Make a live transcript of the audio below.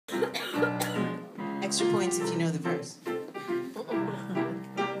extra points if you know the verse.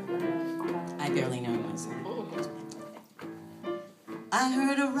 I barely know it myself. I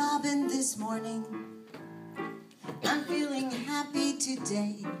heard a robin this morning. I'm feeling happy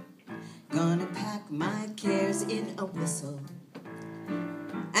today. Gonna pack my cares in a whistle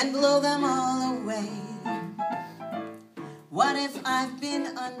and blow them all away. What if I've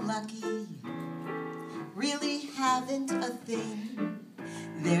been unlucky? Really haven't a thing.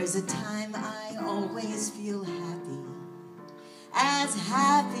 There's a time I always feel happy as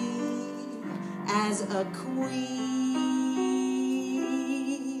a queen.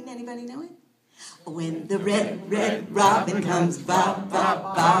 Anybody know it? When the red, red robin comes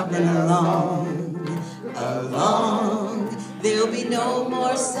bobbing along, there'll be no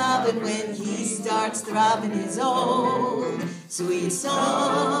more sobbing when he starts throbbing his old sweet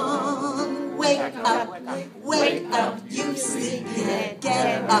song. Wake up, you sleepyhead,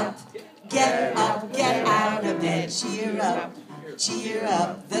 get up, get out of bed, cheer up,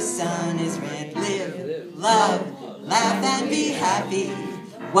 the sun is red, live, love, laugh and be happy.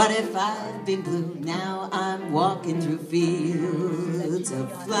 What if I've been blue? Now I'm walking through fields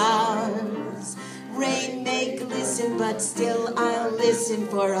of flowers. Rain may glisten, but still I'll listen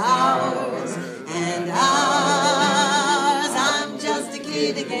for hours and hours. I'm just a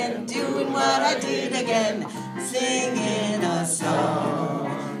kid again, doing what I did again, singing a song.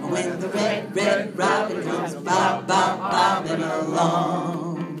 When the red, red robin comes bobbing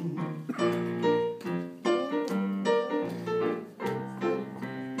along.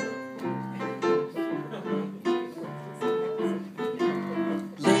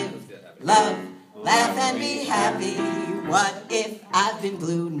 Love, laugh and be happy. What if I've been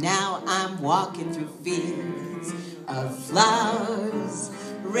blue? Now I'm walking through fields of flowers.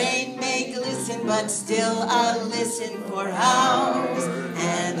 Rain may glisten, but still I'll listen for hours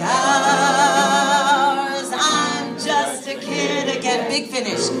and hours. I'm just a kid again, big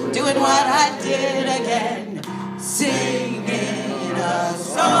finish, doing what I did again, singing a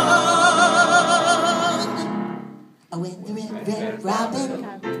song. Oh, when the red, red robin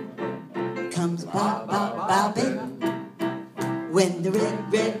comes bobbing. When the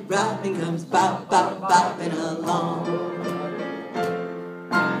red, red robin comes bobbing along.